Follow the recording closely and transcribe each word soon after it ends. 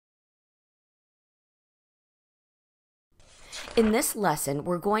In this lesson,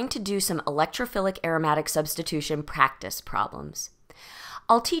 we're going to do some electrophilic aromatic substitution practice problems.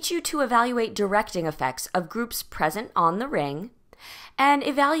 I'll teach you to evaluate directing effects of groups present on the ring and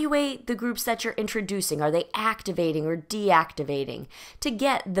evaluate the groups that you're introducing. Are they activating or deactivating to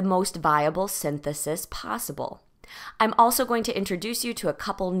get the most viable synthesis possible? I'm also going to introduce you to a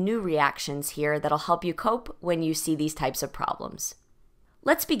couple new reactions here that'll help you cope when you see these types of problems.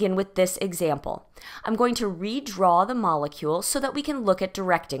 Let's begin with this example. I'm going to redraw the molecule so that we can look at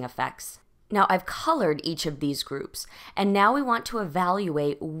directing effects. Now I've colored each of these groups, and now we want to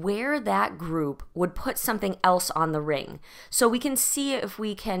evaluate where that group would put something else on the ring, so we can see if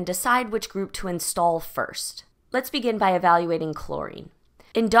we can decide which group to install first. Let's begin by evaluating chlorine.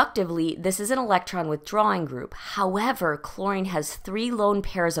 Inductively, this is an electron withdrawing group. However, chlorine has 3 lone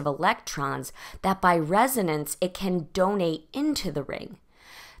pairs of electrons that by resonance it can donate into the ring.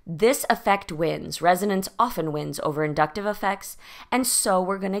 This effect wins. Resonance often wins over inductive effects, and so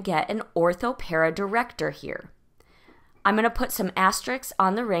we're going to get an ortho-para director here. I'm going to put some asterisks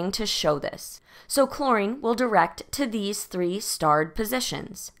on the ring to show this. So chlorine will direct to these 3 starred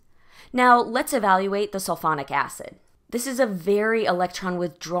positions. Now let's evaluate the sulfonic acid. This is a very electron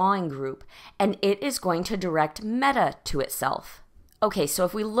withdrawing group, and it is going to direct meta to itself. Okay, so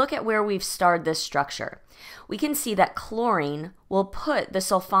if we look at where we've starred this structure, we can see that chlorine will put the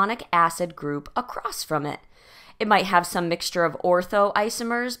sulfonic acid group across from it. It might have some mixture of ortho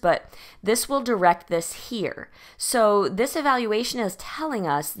isomers, but this will direct this here. So this evaluation is telling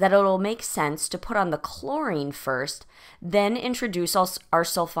us that it'll make sense to put on the chlorine first, then introduce our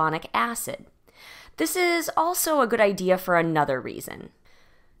sulfonic acid. This is also a good idea for another reason.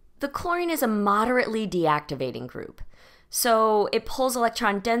 The chlorine is a moderately deactivating group. So it pulls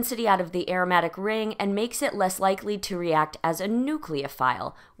electron density out of the aromatic ring and makes it less likely to react as a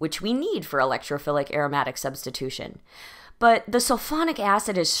nucleophile, which we need for electrophilic aromatic substitution. But the sulfonic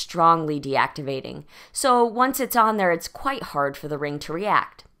acid is strongly deactivating, so once it's on there, it's quite hard for the ring to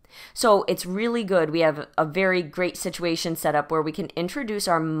react. So it's really good. We have a very great situation set up where we can introduce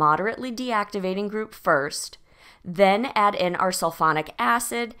our moderately deactivating group first, then add in our sulfonic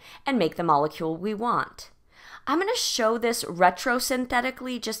acid and make the molecule we want. I'm going to show this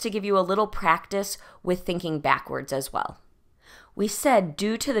retrosynthetically just to give you a little practice with thinking backwards as well. We said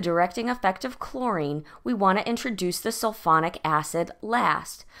due to the directing effect of chlorine, we want to introduce the sulfonic acid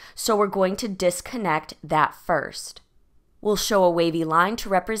last, so we're going to disconnect that first. We'll show a wavy line to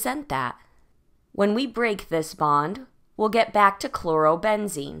represent that. When we break this bond, we'll get back to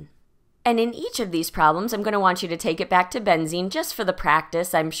chlorobenzene. And in each of these problems, I'm going to want you to take it back to benzene just for the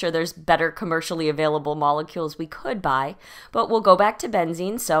practice. I'm sure there's better commercially available molecules we could buy, but we'll go back to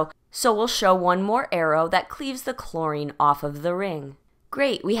benzene, so we'll show one more arrow that cleaves the chlorine off of the ring.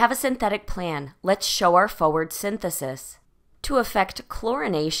 Great, we have a synthetic plan. Let's show our forward synthesis. To effect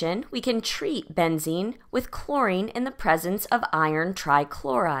chlorination, we can treat benzene with chlorine in the presence of iron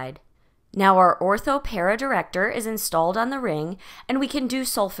trichloride. Now our ortho-para director is installed on the ring, and we can do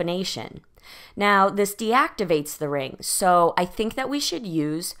sulfonation. Now this deactivates the ring, so I think that we should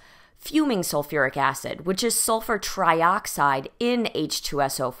use fuming sulfuric acid, which is sulfur trioxide in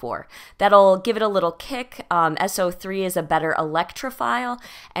H2SO4. That'll give it a little kick. SO3 is a better electrophile,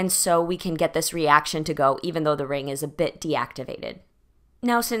 and so we can get this reaction to go even though the ring is a bit deactivated.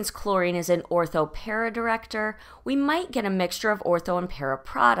 Now, since chlorine is an ortho-para director, we might get a mixture of ortho and para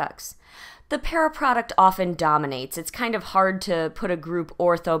products. The para product often dominates. It's kind of hard to put a group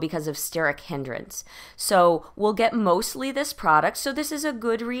ortho because of steric hindrance. So we'll get mostly this product, so this is a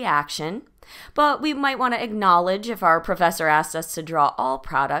good reaction. But we might want to acknowledge, if our professor asked us to draw all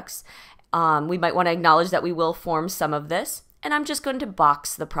products, we might want to acknowledge that we will form some of this, and I'm just going to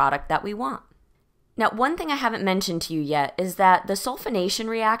box the product that we want. Now, one thing I haven't mentioned to you yet is that the sulfonation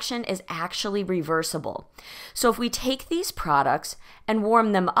reaction is actually reversible. So if we take these products and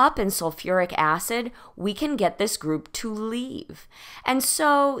warm them up in sulfuric acid, we can get this group to leave. And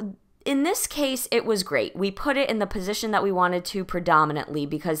so in this case, it was great. We put it in the position that we wanted to predominantly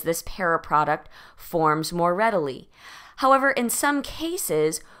because this para product forms more readily. However, in some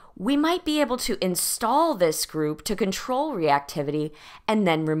cases, we might be able to install this group to control reactivity and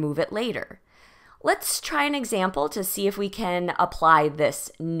then remove it later. Let's try an example to see if we can apply this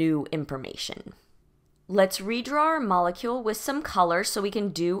new information. Let's redraw our molecule with some color so we can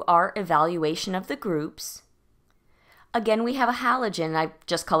do our evaluation of the groups. Again, we have a halogen. I've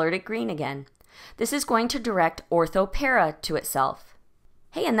just colored it green again. This is going to direct ortho-para to itself.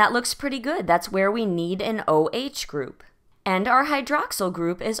 Hey, and that looks pretty good. That's where we need an OH group. And our hydroxyl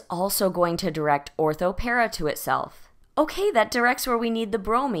group is also going to direct ortho-para to itself. Okay, that directs where we need the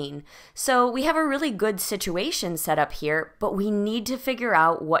bromine. So we have a really good situation set up here, but we need to figure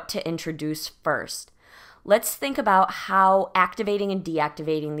out what to introduce first. Let's think about how activating and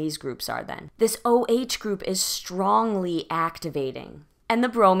deactivating these groups are then. This OH group is strongly activating, and the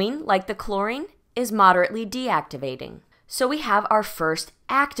bromine, like the chlorine, is moderately deactivating. So we have our first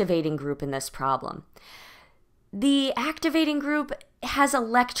activating group in this problem. The activating group has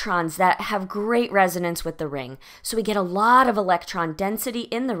electrons that have great resonance with the ring. So we get a lot of electron density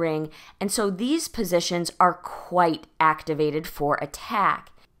in the ring, and so these positions are quite activated for attack.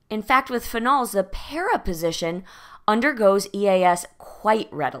 In fact, with phenols, the para position undergoes EAS quite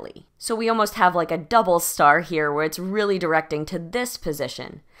readily. So we almost have like a double star here where it's really directing to this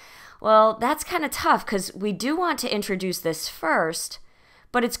position. Well, that's kind of tough because we do want to introduce this first,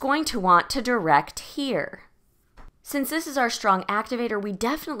 but it's going to want to direct here. Since this is our strong activator, we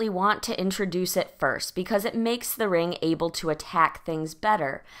definitely want to introduce it first because it makes the ring able to attack things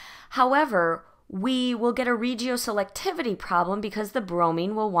better. However, we will get a regioselectivity problem because the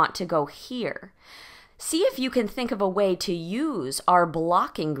bromine will want to go here. See if you can think of a way to use our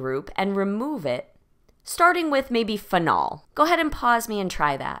blocking group and remove it, starting with maybe phenol. Go ahead and pause me and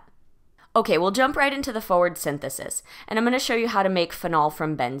try that. Okay, we'll jump right into the forward synthesis, and I'm going to show you how to make phenol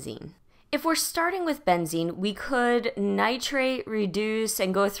from benzene. If we're starting with benzene, we could nitrate, reduce,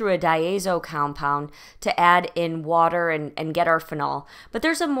 and go through a diazo compound to add in water and get our phenol, but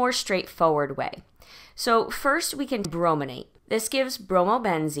there's a more straightforward way. So first we can brominate. This gives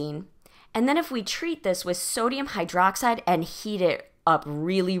bromobenzene, and then if we treat this with sodium hydroxide and heat it up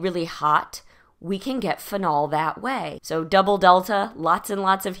really, really hot, we can get phenol that way. So double delta, lots and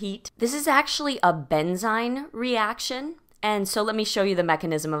lots of heat. This is actually a benzene reaction. And so let me show you the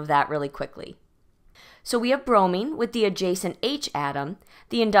mechanism of that really quickly. So we have bromine with the adjacent H atom.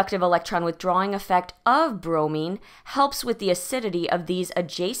 The inductive electron withdrawing effect of bromine helps with the acidity of these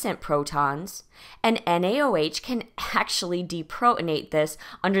adjacent protons, and NaOH can actually deprotonate this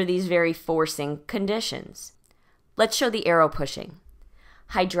under these very forcing conditions. Let's show the arrow pushing.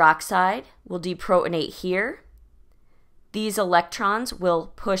 Hydroxide will deprotonate here. These electrons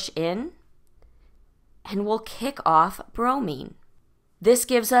will push in, and we'll kick off bromine. This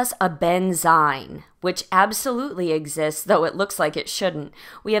gives us a benzene, which absolutely exists, though it looks like it shouldn't.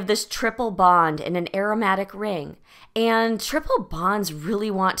 We have this triple bond in an aromatic ring, and triple bonds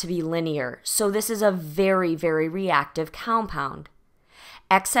really want to be linear, so this is a very, very reactive compound.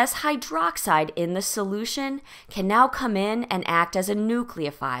 Excess hydroxide in the solution can now come in and act as a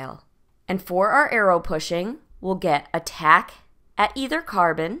nucleophile. And for our arrow pushing, we'll get attack at either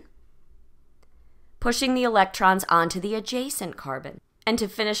carbon, pushing the electrons onto the adjacent carbon. And to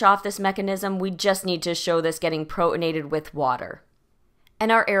finish off this mechanism, we just need to show this getting protonated with water.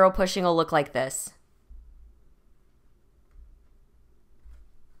 And our arrow pushing will look like this.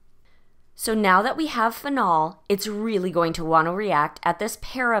 So now that we have phenol, it's really going to want to react at this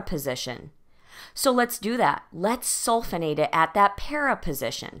para position. So let's do that. Let's sulfonate it at that para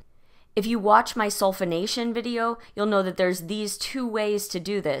position. If you watch my sulfonation video, you'll know that there's these two ways to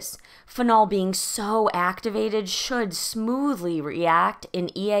do this. Phenol being so activated should smoothly react in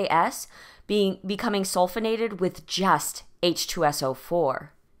EAS, becoming sulfonated with just H2SO4.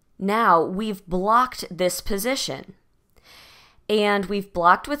 Now we've blocked this position, and we've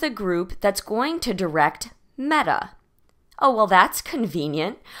blocked with a group that's going to direct meta. Oh, well, that's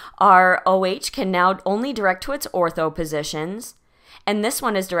convenient. Our OH can now only direct to its ortho positions, and this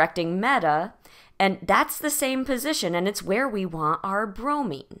one is directing meta, and that's the same position, and it's where we want our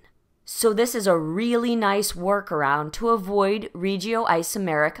bromine. So this is a really nice workaround to avoid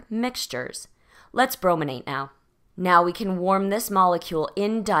regioisomeric mixtures. Let's brominate now. Now we can warm this molecule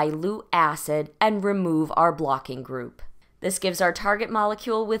in dilute acid and remove our blocking group. This gives our target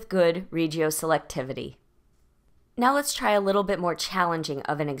molecule with good regioselectivity. Now let's try a little bit more challenging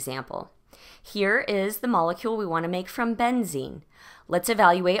of an example. Here is the molecule we want to make from benzene. Let's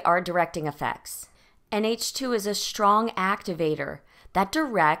evaluate our directing effects. NH2 is a strong activator that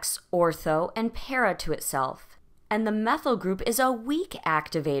directs ortho and para to itself. And the methyl group is a weak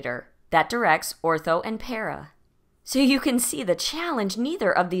activator that directs ortho and para. So you can see the challenge.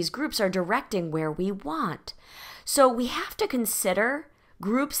 Neither of these groups are directing where we want. So we have to consider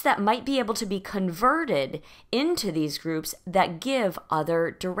groups that might be able to be converted into these groups that give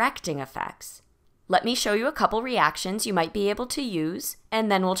other directing effects. Let me show you a couple reactions you might be able to use,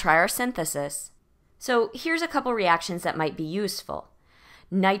 and then we'll try our synthesis. So here's a couple reactions that might be useful.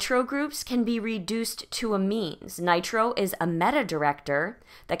 Nitro groups can be reduced to amines. Nitro is a meta-director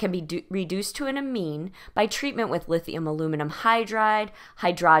that can be reduced to an amine by treatment with lithium aluminum hydride,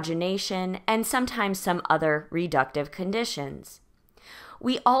 hydrogenation, and sometimes some other reductive conditions.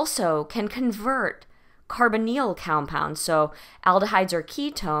 We also can convert carbonyl compounds, so aldehydes or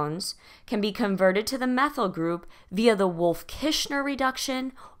ketones, can be converted to the methyl group via the Wolff-Kishner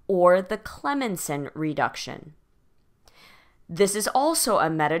reduction or the Clemmensen reduction. This is also a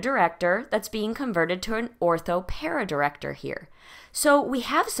meta-director that's being converted to an ortho-para-director here. So we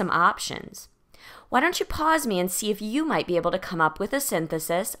have some options. Why don't you pause me and see if you might be able to come up with a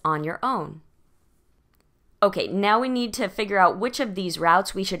synthesis on your own? Okay, now we need to figure out which of these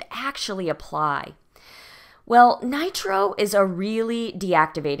routes we should actually apply. Well, nitro is a really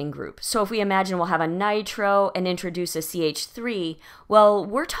deactivating group. So if we imagine we'll have a nitro and introduce a CH3, well,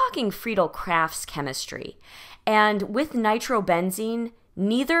 we're talking Friedel-Crafts chemistry. And with nitrobenzene,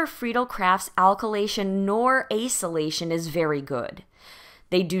 neither Friedel-Crafts alkylation nor acylation is very good.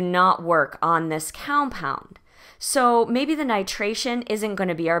 They do not work on this compound. So maybe the nitration isn't going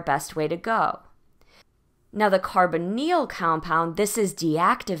to be our best way to go. Now the carbonyl compound, this is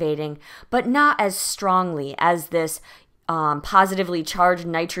deactivating, but not as strongly as this positively charged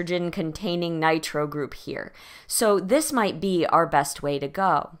nitrogen-containing nitro group here. So this might be our best way to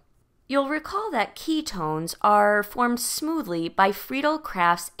go. You'll recall that ketones are formed smoothly by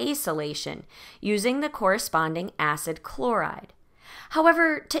Friedel-Crafts acylation using the corresponding acid chloride.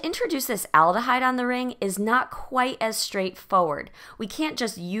 However, to introduce this aldehyde on the ring is not quite as straightforward. We can't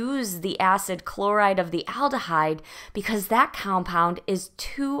just use the acid chloride of the aldehyde because that compound is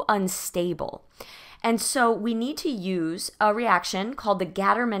too unstable. And so we need to use a reaction called the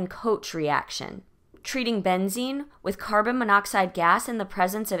Gattermann-Koch reaction. Treating benzene with carbon monoxide gas in the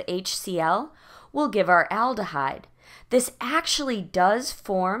presence of HCl will give our aldehyde. This actually does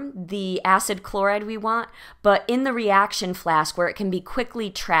form the acid chloride we want, but in the reaction flask where it can be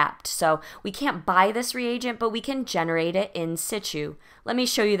quickly trapped. So we can't buy this reagent, but we can generate it in situ. Let me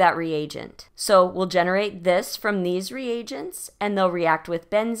show you that reagent. So we'll generate this from these reagents, and they'll react with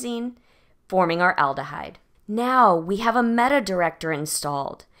benzene, forming our aldehyde. Now we have a meta-director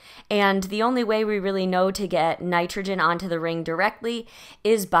installed. And the only way we really know to get nitrogen onto the ring directly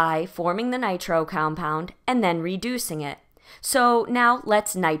is by forming the nitro compound and then reducing it. So now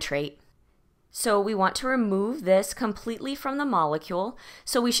let's nitrate. So we want to remove this completely from the molecule.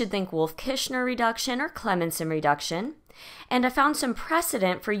 So we should think Wolff-Kishner reduction or Clemmensen reduction. And I found some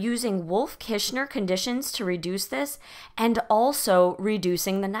precedent for using Wolff-Kishner conditions to reduce this and also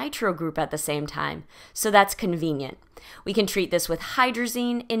reducing the nitro group at the same time. So that's convenient. We can treat this with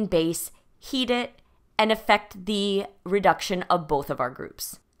hydrazine in base, heat it, and affect the reduction of both of our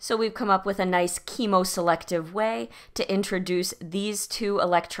groups. So we've come up with a nice chemoselective way to introduce these two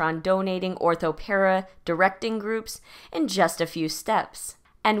electron-donating ortho-para directing groups in just a few steps.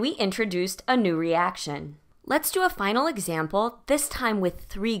 And we introduced a new reaction. Let's do a final example, this time with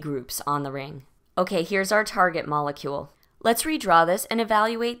 3 groups on the ring. Okay, here's our target molecule. Let's redraw this and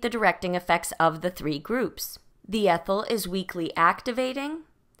evaluate the directing effects of the 3 groups. The ethyl is weakly activating,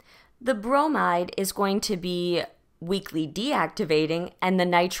 the bromide is going to be weakly deactivating, and the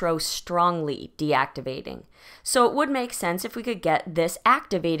nitro strongly deactivating. So it would make sense if we could get this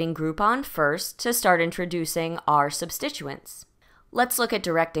activating group on first to start introducing our substituents. Let's look at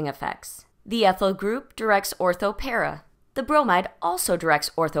directing effects. The ethyl group directs ortho-para. The bromide also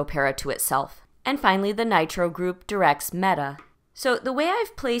directs ortho-para to itself. And finally, the nitro group directs meta. So the way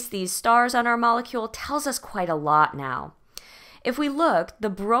I've placed these stars on our molecule tells us quite a lot now. If we look, the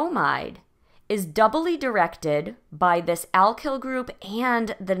bromide is doubly directed by this alkyl group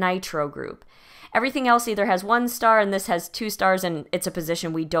and the nitro group. Everything else either has 1 star and this has 2 stars, and it's a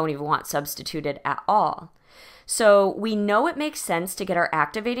position we don't even want substituted at all. So we know it makes sense to get our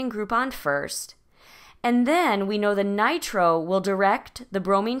activating group on first, and then we know the nitro will direct the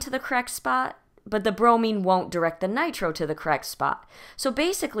bromine to the correct spot, but the bromine won't direct the nitro to the correct spot. So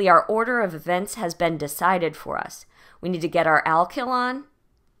basically our order of events has been decided for us. We need to get our alkyl on,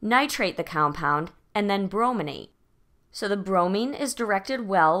 nitrate the compound, and then brominate. So the bromine is directed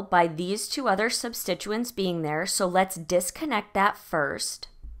well by these 2 other substituents being there, so let's disconnect that first.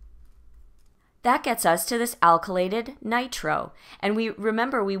 That gets us to this alkylated nitro. And we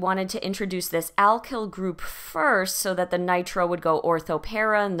remember we wanted to introduce this alkyl group first so that the nitro would go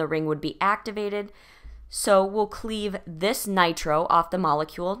ortho-para and the ring would be activated. So we'll cleave this nitro off the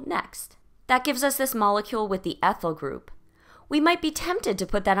molecule next. That gives us this molecule with the ethyl group. We might be tempted to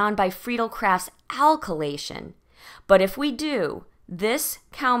put that on by Friedel-Crafts alkylation. But if we do, this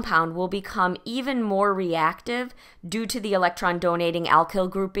compound will become even more reactive due to the electron donating alkyl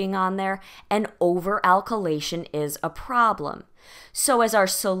group being on there, and over-alkylation is a problem. So as our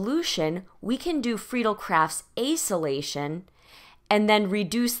solution, we can do Friedel-Crafts acylation and then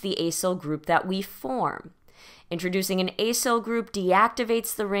reduce the acyl group that we form. Introducing an acyl group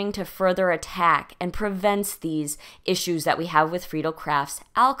deactivates the ring to further attack and prevents these issues that we have with Friedel-Crafts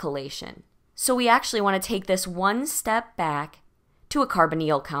alkylation. So we actually want to take this one step back to a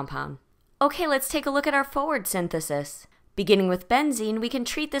carbonyl compound. Okay, let's take a look at our forward synthesis. Beginning with benzene, we can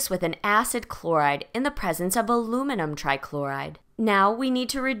treat this with an acid chloride in the presence of aluminum trichloride. Now we need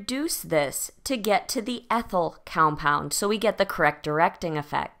to reduce this to get to the ethyl compound so we get the correct directing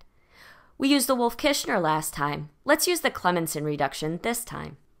effect. We used the Wolff-Kishner last time. Let's use the Clemmensen reduction this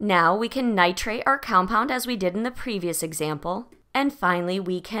time. Now we can nitrate our compound as we did in the previous example. And finally,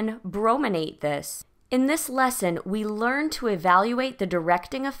 we can brominate this. In this lesson, we learn to evaluate the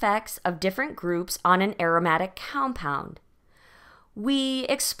directing effects of different groups on an aromatic compound. We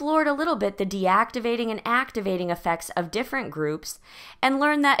explored a little bit the deactivating and activating effects of different groups and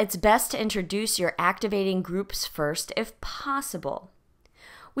learned that it's best to introduce your activating groups first if possible.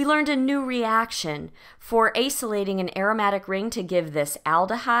 We learned a new reaction for acylating an aromatic ring to give this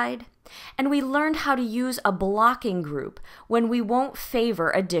aldehyde, and we learned how to use a blocking group when we won't favor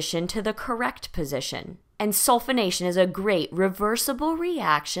addition to the correct position. And sulfonation is a great reversible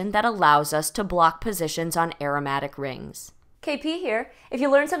reaction that allows us to block positions on aromatic rings. KP here. If you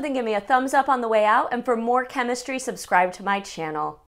learned something, give me a thumbs up on the way out, and for more chemistry, subscribe to my channel.